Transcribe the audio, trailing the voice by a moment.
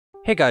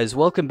Hey guys,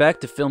 welcome back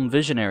to Film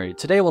Visionary.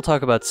 Today we'll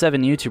talk about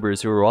 7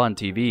 YouTubers who are on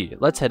TV.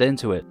 Let's head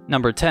into it.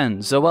 Number 10,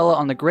 Zoella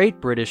on the Great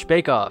British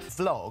Bake Off.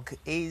 Vlog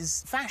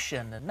is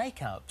fashion and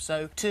makeup,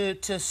 so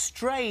to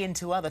stray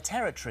into other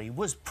territory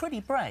was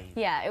pretty brave.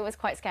 Yeah, it was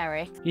quite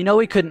scary. You know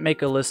we couldn't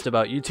make a list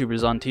about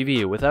YouTubers on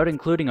TV without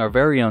including our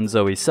very own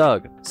Zoe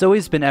Sugg.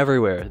 Zoe's been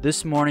everywhere,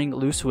 This Morning,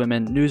 Loose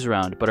Women, News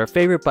Round, but our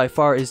favorite by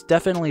far is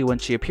definitely when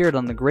she appeared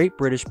on the Great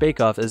British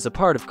Bake Off as a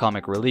part of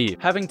Comic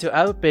Relief, having to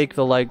outbake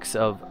the likes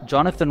of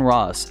Jonathan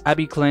Ross,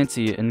 Abby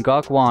Clancy, and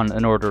Gok Wan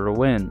in order to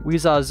win. We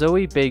saw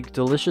Zoe bake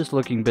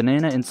delicious-looking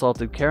banana and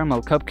salted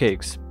caramel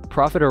cupcakes,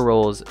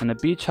 profiterolls, and a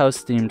beach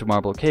house-themed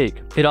marble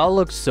cake. It all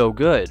looked so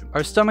good.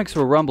 Our stomachs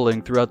were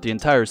rumbling throughout the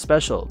entire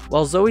special.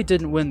 While Zoe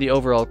didn't win the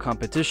overall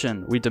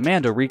competition, we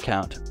demand a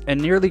recount,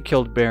 and nearly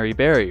killed Berry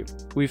Berry.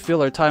 We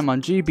feel our time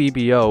on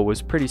GBBO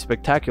was pretty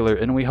spectacular,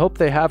 and we hope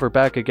they have her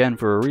back again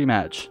for a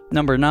rematch.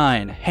 Number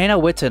 9, Hannah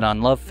Witten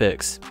on Love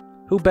Fix.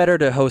 Who better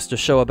to host a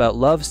show about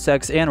love,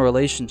 sex, and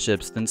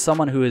relationships than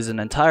someone who has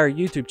an entire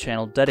YouTube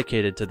channel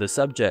dedicated to the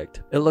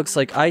subject? It looks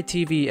like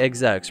ITV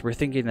execs were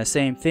thinking the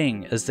same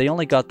thing, as they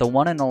only got the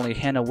one and only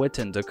Hannah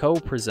Witten to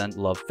co-present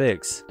Love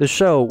Fix. The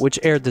show,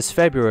 which aired this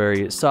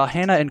February, saw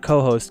Hannah and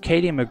co-host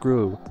Katie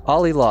McGrew,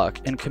 Ollie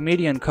Locke, and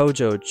comedian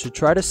Kojo to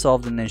try to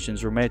solve the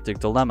nation's romantic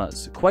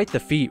dilemmas. Quite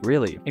the feat,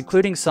 really,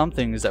 including some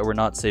things that were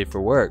not safe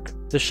for work.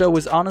 The show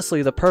was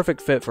honestly the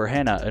perfect fit for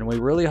Hannah, and we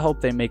really hope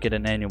they make it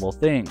an annual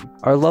thing.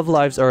 Our love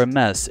lives are a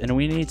mess, and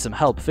we need some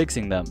help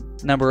fixing them.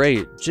 Number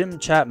 8, Jim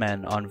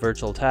Chapman on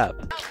Virtual Tap.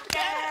 I'm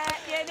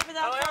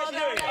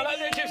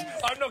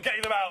not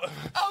getting them out.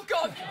 Oh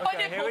god, my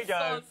Okay, here we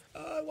go.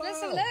 Wow.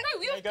 Let's have a look.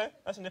 No, There you go.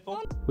 That's a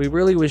nipple. We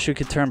really wish we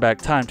could turn back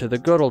time to the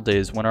good old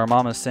days when our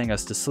mamas sang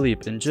us to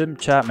sleep and Jim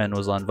Chapman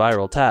was on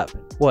Viral Tap.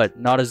 What,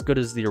 not as good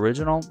as the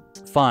original?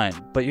 Fine,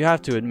 but you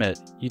have to admit,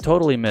 you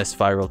totally missed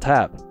Viral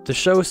Tap. The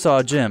show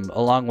saw Jim,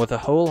 along with a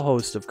whole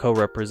host of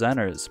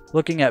co-representers,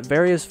 looking at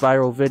various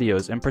viral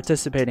videos and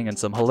participating in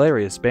some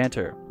hilarious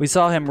banter. We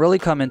saw him really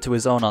come into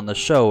his own on the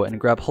show and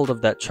grab hold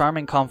of that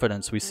charming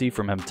confidence we see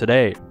from him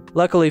today.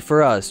 Luckily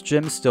for us,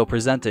 Jim's still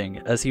presenting,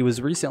 as he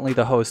was recently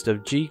the host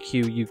of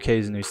GQ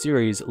UK's new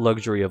series,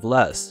 Luxury of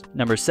Less.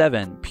 Number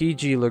 7,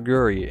 PG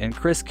Luguri and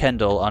Chris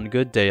Kendall on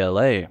Good Day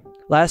LA.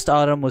 Last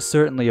autumn was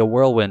certainly a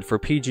whirlwind for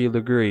PG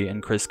Luguri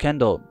and Chris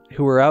Kendall,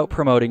 who were out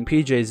promoting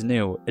PJ's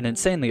new and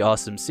insanely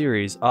awesome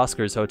series,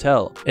 Oscar's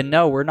Hotel. And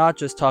no, we're not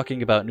just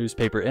talking about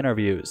newspaper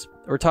interviews.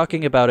 We're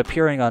talking about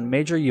appearing on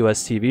major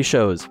US TV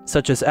shows,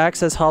 such as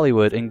Access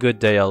Hollywood and Good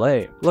Day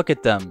LA. Look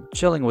at them,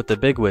 chilling with the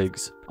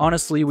bigwigs.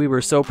 Honestly, we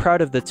were so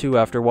proud of the two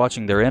after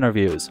watching their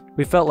interviews.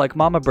 We felt like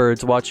mama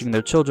birds watching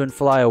their children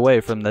fly away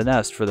from the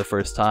nest for the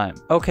first time.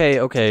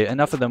 Okay,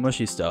 enough of the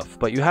mushy stuff,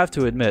 but you have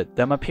to admit,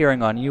 them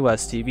appearing on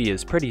US TV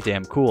is pretty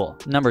damn cool.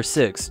 Number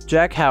 6,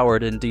 Jack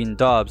Howard and Dean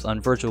Dobbs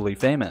on Virtually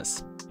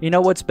Famous. You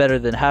know what's better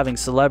than having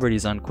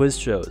celebrities on quiz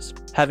shows?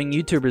 Having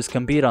YouTubers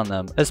compete on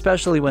them,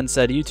 especially when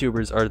said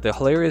YouTubers are the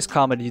hilarious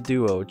comedy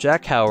duo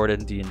Jack Howard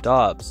and Dean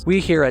Dobbs. We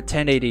here at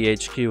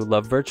 1080HQ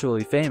love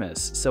Virtually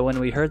Famous, so when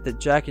we heard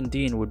that Jack and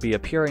Dean would be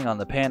appearing on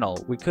the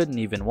panel, we couldn't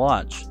even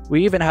watch.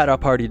 We even had a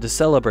party to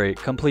celebrate,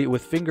 complete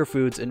with finger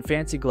foods and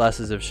fancy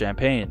glasses of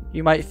champagne.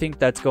 You might think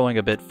that's going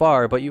a bit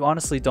far, but you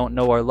honestly don't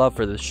know our love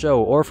for the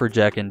show or for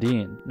Jack and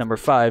Dean. Number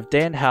 5,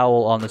 Dan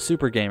Howell on the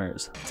Super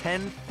Gamers.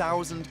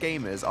 10,000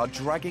 gamers are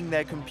dragging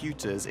their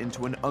computers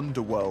into an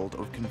underworld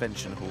of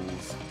convention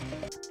halls.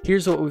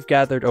 Here's what we've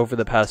gathered over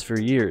the past few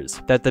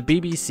years, that the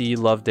BBC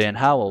loved Dan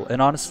Howell, and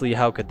honestly,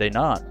 how could they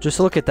not? Just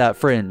look at that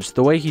fringe,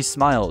 the way he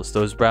smiles,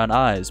 those brown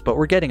eyes, but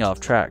we're getting off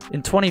track.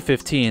 In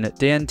 2015,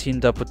 Dan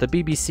teamed up with the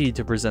BBC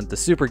to present The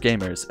Super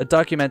Gamers, a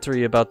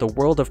documentary about the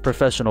world of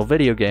professional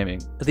video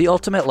gaming. The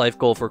ultimate life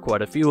goal for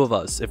quite a few of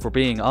us, if we're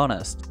being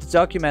honest. The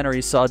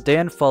documentary saw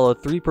Dan follow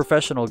 3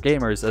 professional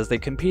gamers as they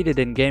competed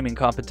in gaming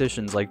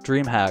competitions like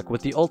DreamHack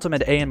with the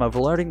ultimate aim of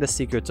learning the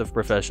secrets of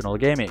professional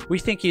gaming. We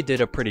think he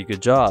did a pretty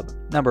good job.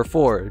 Number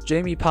 4,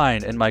 Jamie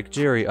Pine and Mike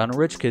Jerry on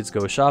Rich Kids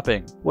Go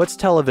Shopping. What's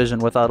television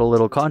without a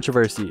little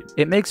controversy?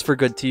 It makes for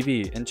good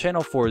TV, and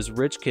Channel 4's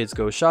Rich Kids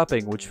Go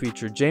Shopping, which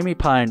featured Jamie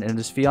Pine and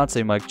his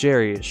fiance Mike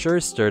Jerry,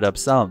 sure stirred up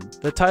some.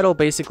 The title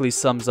basically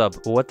sums up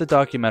what the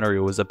documentary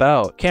was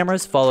about.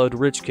 Cameras followed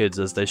rich kids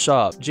as they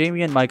shop.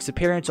 Jamie and Mike's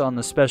appearance on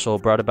the special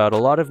brought about a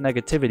lot of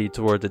negativity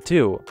toward the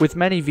two, with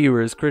many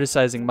viewers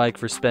criticizing Mike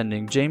for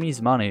spending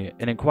Jamie's money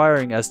and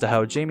inquiring as to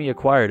how Jamie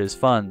acquired his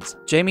funds.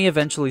 Jamie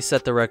eventually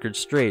set the record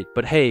straight,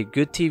 but hey,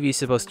 good TV's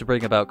supposed to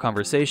bring about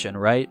conversation,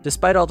 right?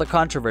 Despite all the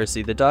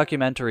controversy, the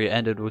documentary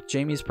ended with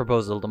Jamie's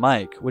proposal to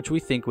Mike, which we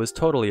think was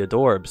totally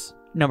adorbs.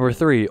 Number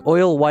 3,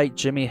 Oil White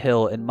Jimmy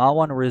Hill and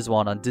Mawan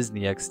Rizwan on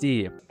Disney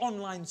XD.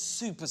 Online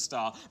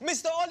superstar,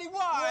 Mr. Ollie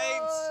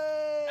White!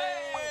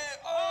 Hey!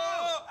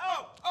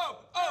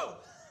 Oh!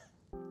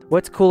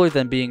 What's cooler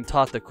than being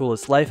taught the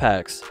coolest life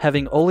hacks?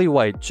 Having Ollie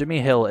White, Jimmy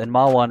Hill, and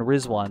Mawan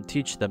Rizwan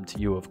teach them to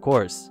you, of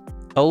course.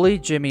 Oli,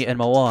 Jimmy, and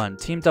Moan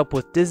teamed up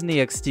with Disney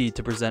XD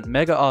to present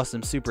Mega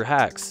Awesome Super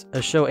Hacks,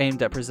 a show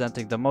aimed at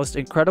presenting the most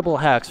incredible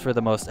hacks for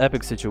the most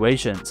epic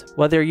situations.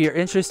 Whether you're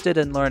interested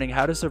in learning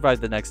how to survive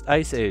the next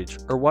ice age,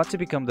 or want to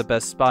become the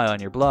best spy on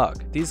your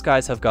blog, these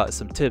guys have got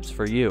some tips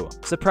for you.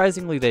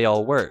 Surprisingly, they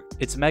all work.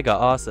 It's mega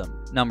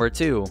awesome. Number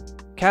 2.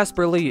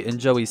 Casper Lee and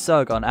Joey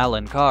Sugg on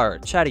Alan Carr,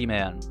 Chatty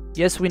Man.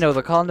 Yes, we know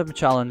the condom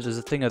challenge is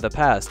a thing of the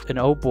past, and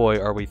oh boy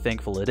are we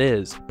thankful it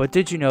is. But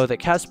did you know that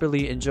Casper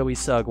Lee and Joey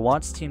Sugg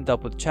once teamed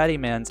up with Chatty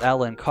Man's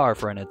Alan Carr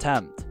for an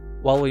attempt?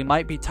 While we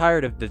might be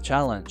tired of the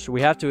challenge,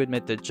 we have to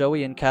admit that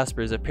Joey and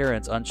Casper's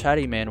appearance on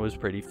Chatty Man was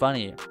pretty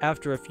funny.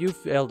 After a few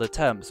failed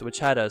attempts, which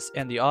had us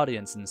and the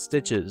audience in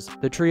stitches,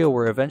 the trio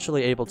were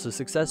eventually able to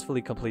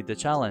successfully complete the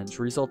challenge,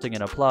 resulting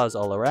in applause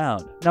all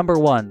around. Number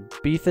 1.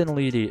 Beathan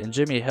Leedy and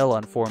Jimmy Hill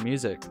on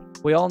 4Music.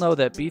 We all know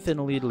that Beathan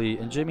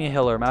Leedy and Jimmy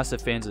Hill are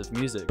massive fans of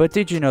music, but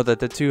did you know that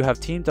the two have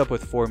teamed up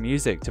with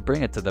 4Music to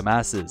bring it to the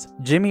masses?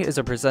 Jimmy is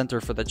a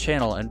presenter for the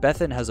channel, and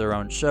Bethan has her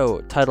own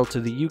show titled To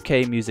the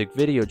UK Music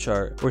Video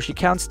Chart, where she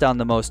counts down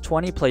the most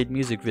 20 played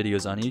music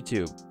videos on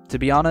YouTube. To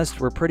be honest,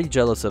 we're pretty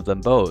jealous of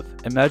them both.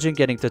 Imagine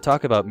getting to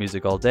talk about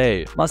music all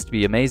day. Must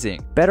be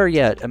amazing. Better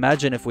yet,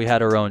 imagine if we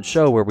had our own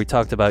show where we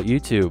talked about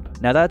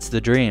YouTube. Now that's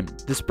the dream.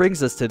 This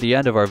brings us to the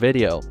end of our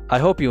video. I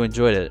hope you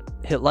enjoyed it.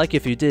 Hit like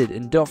if you did,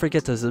 and don't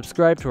forget to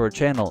subscribe to our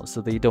channel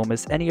so that you don't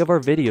miss any of our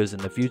videos in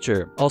the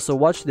future. Also,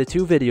 watch the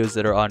 2 videos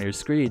that are on your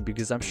screen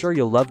because I'm sure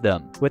you'll love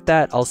them. With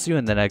that, I'll see you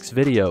in the next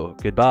video.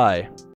 Goodbye.